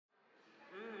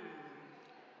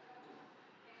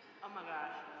my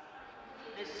gosh.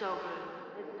 It's so good.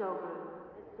 It's so good.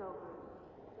 It's so good.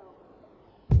 It's so good.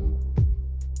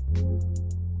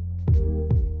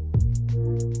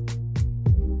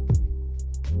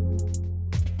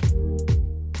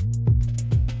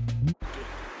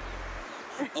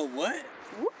 A what?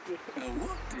 Whoopty. A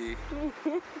whoopty.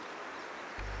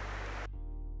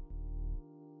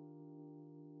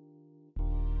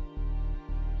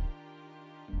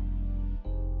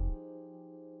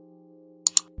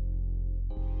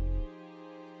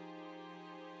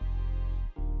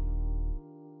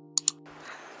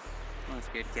 I'm a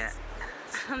scaredy cat.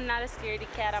 I'm not a scaredy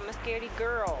cat, I'm a scaredy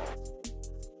girl.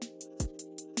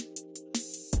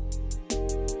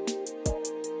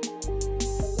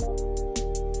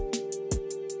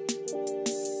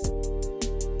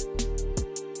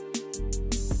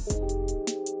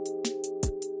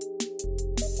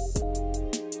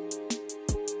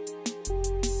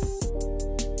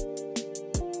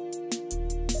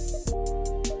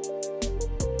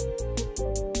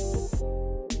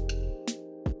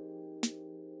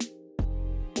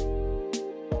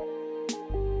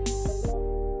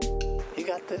 You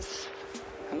got this.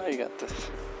 I know you got this.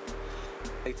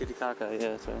 Lake Titicaca, yeah,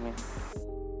 that's what I mean.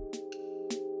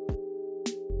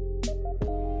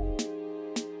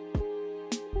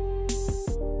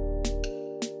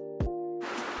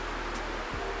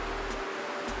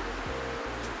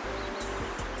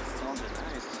 Stones are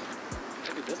nice.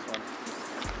 Look at this one.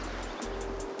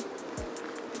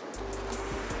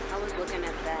 I was looking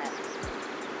at that.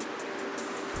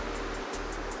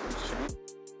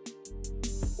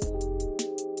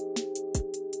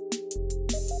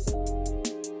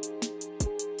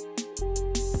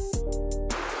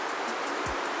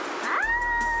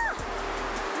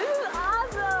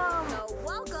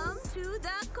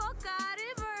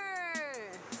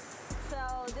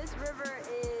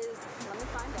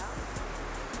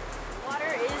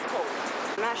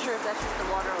 I'm not sure if that's just the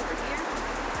water over here,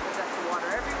 if that's the water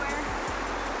everywhere.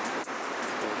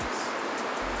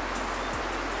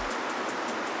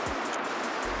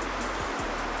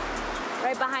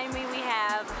 Right behind me we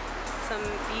have some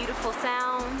beautiful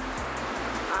sounds,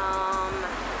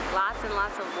 lots and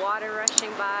lots of water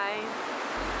rushing by,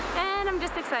 and I'm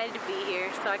just excited to be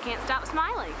here, so I can't stop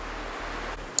smiling.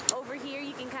 Over here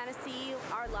you can kind of see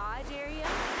our lodge area,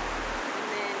 and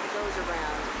then it goes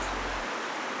around.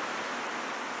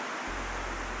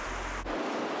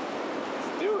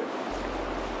 Do it.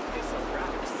 Get some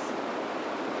rocks.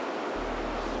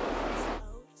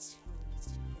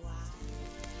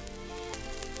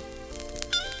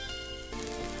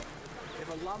 If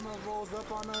a llama rolls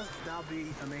up on us, that'll be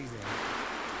amazing.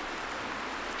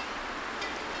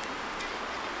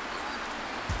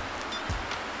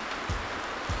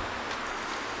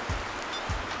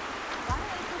 Why do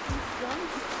I put these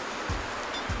stones here?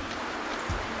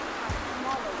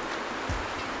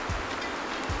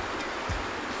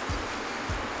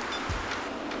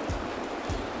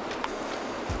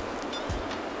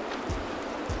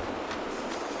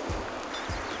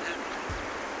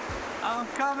 I'm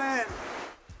coming!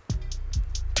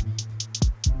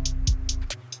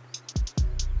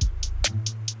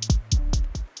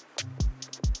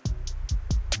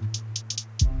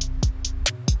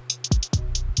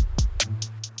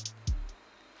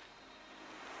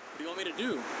 What do you want me to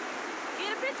do?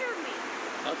 Get a picture of me.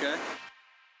 Okay.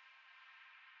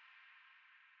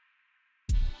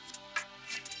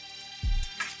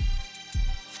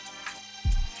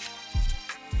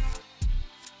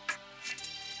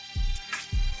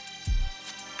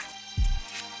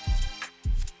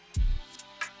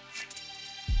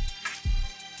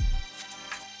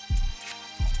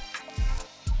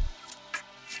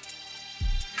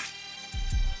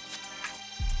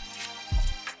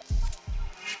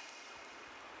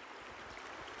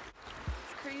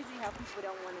 Crazy how people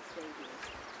don't want to stay here.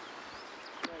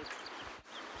 Like,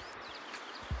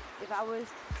 if I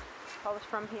was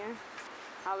from here,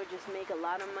 I would just make a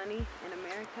lot of money in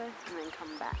America and then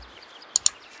come back.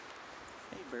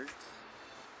 Hey, birds.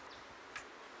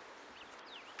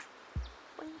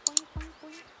 Boing, boing, boing,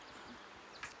 boing.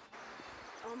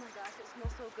 Oh my gosh, it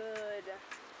smells so good.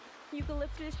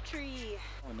 Eucalyptus tree.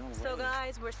 Oh, no way. So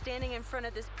guys, we're standing in front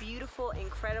of this beautiful,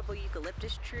 incredible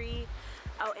eucalyptus tree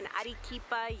out in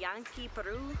Arequipa, Yanqui,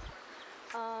 Peru.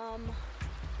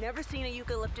 Never seen a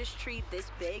eucalyptus tree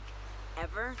this big,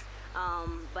 ever.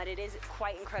 But it is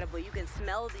quite incredible. You can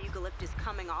smell the eucalyptus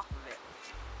coming off of it.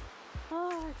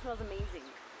 Oh, it smells amazing.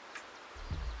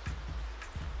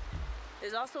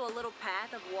 There's also a little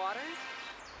path of water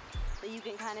that you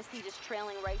can kind of see just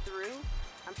trailing right through.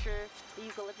 I'm sure the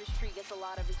eucalyptus tree gets a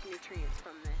lot of its nutrients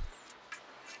from this.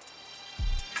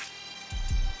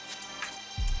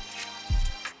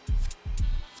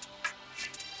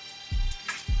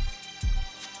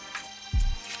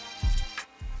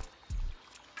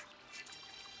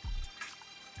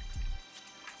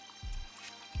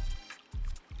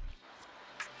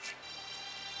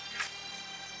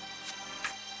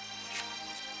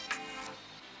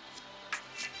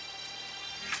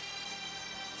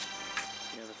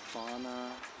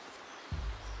 fauna.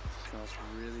 Smells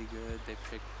really good. They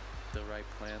picked the right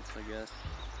plants, I guess.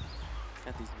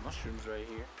 Got these mushrooms right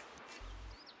here.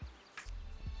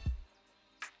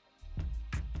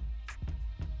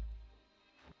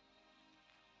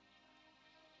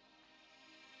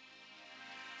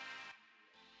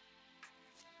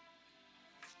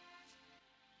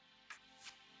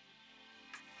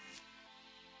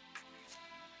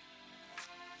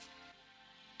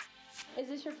 Is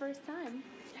this your first time?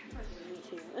 Me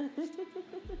too.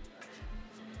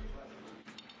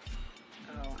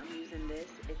 Oh, I'm using this.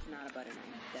 It's not a butter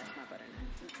knife. That's my butter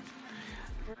knife.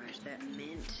 Gosh, that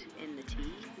mint in the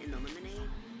tea, in the lemonade,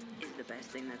 is the best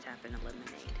thing that's happened to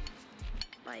lemonade.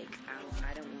 Like,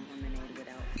 I don't want lemonade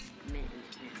without mint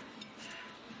in it.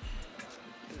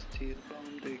 This tea is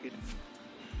bomb diggity.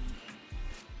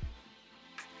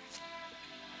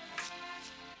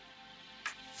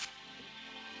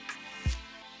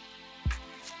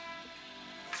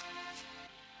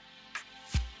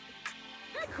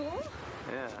 Cool.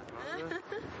 Yeah.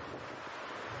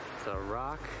 It's a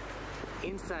rock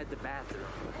inside the bathroom.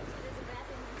 There's a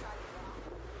bathroom inside the rock.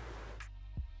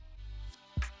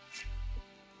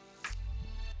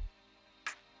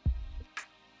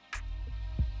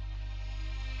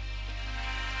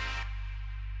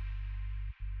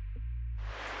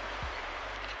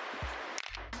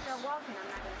 Start walking, I'm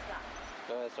not gonna stop.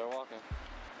 Go ahead, start walking.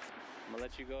 I'm gonna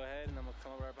let you go ahead and I'm gonna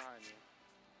come right behind you.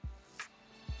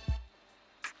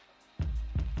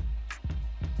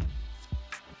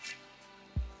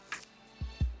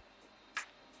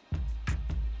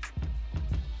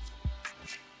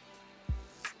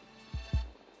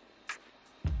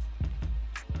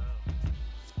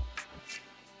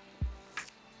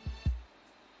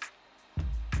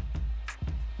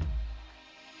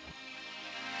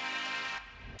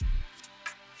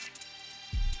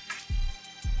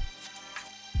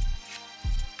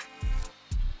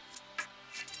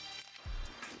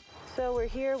 So we're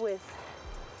here with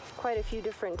quite a few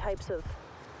different types of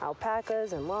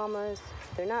alpacas and llamas.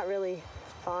 They're not really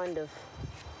fond of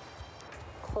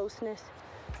closeness.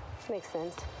 Makes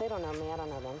sense. They don't know me, I don't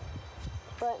know them.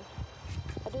 But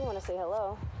I do want to say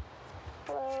hello.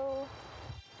 Hello.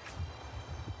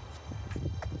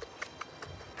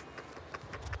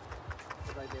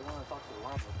 It's like they want to talk to the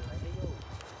llama. They're like, hey,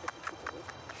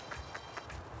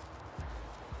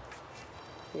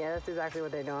 yo. Yeah, that's exactly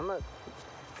what they're doing. Look,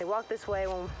 they walk this way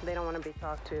when they don't want to be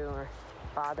talked to or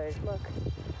bothered. Look. Try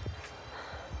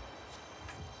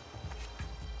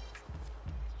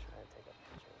to take a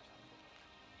picture or something.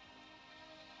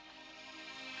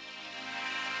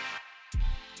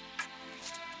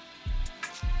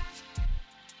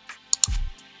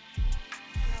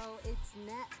 So it's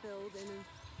gnat filled and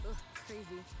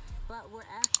crazy. But we're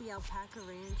at the alpaca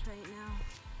ranch right now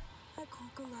at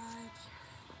Colca Lodge.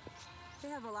 They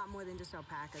have a lot more than just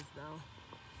alpacas though.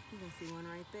 You can see one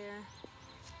right there.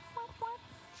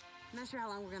 I'm not sure how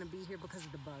long we're gonna be here because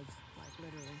of the bugs, like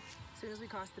literally. As soon as we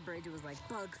crossed the bridge, it was like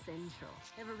bug central.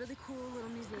 They have a really cool little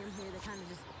museum here that kind of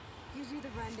just gives you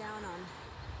the rundown on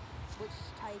which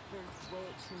type is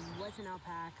which and what's an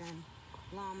alpaca and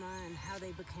llama and how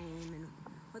they became and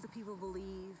what the people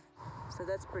believe. So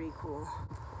that's pretty cool.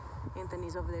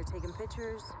 Anthony's over there taking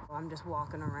pictures. I'm just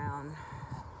walking around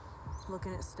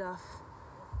looking at stuff.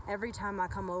 Every time I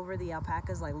come over, the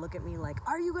alpacas like look at me like,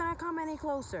 are you gonna come any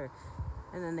closer?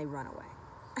 And then they run away.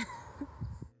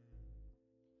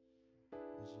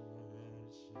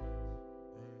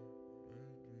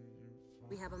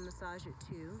 We have a massage at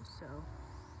 2, so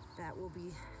that will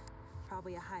be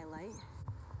probably a highlight.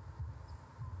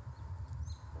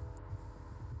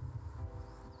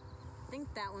 I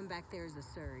think that one back there is a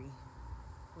Surrey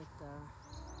with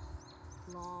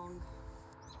the long,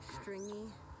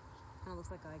 stringy. Kind of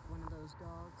looks like one of those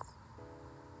dogs.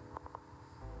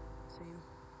 See?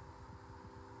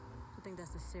 I think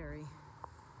that's a Surrey.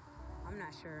 I'm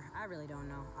not sure. I really don't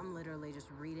know. I'm literally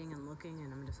just reading and looking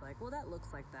and I'm just like, well, that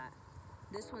looks like that.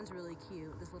 This one's really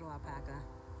cute, this little alpaca.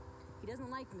 He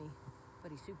doesn't like me, but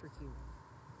he's super cute.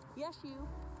 Yes,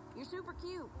 you're super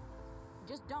cute.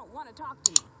 Just don't want to talk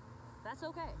to me. That's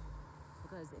okay.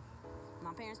 Because if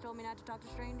my parents told me not to talk to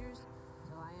strangers,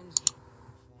 so I understand.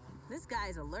 This guy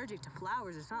is allergic to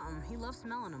flowers or something. He loves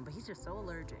smelling them, but he's just so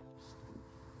allergic.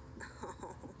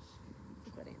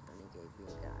 Look what Anthony gave you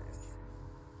guys.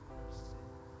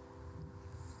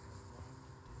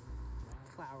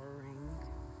 Flower ring.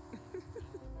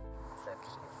 So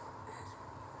cute.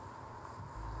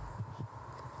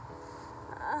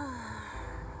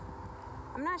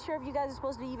 I'm not sure if you guys are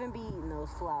supposed to even be eating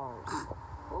those flowers.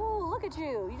 Ooh, look at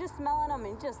you. You're just smelling them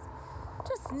and just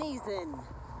sneezing.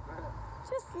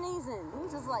 just sneezing.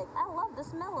 He's just like, I love the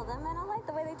smell of them and I like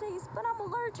the way they taste, but I'm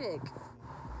allergic.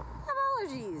 I have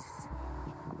allergies.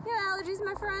 You have allergies,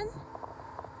 my friend?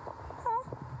 Huh?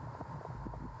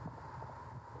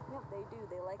 Yep, they do.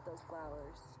 They like those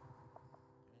flowers.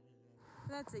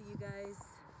 That's it, you guys.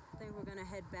 I think we're gonna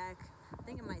head back. I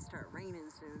think it might start raining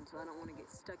soon, so I don't want to get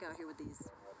stuck out here with these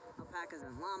alpacas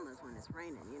and llamas when it's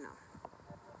raining, you know.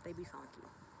 They be funky.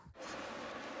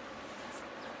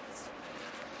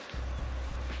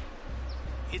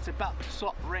 It's about to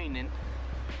stop raining.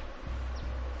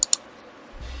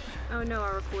 Oh no, I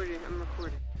recorded. I'm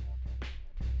recording.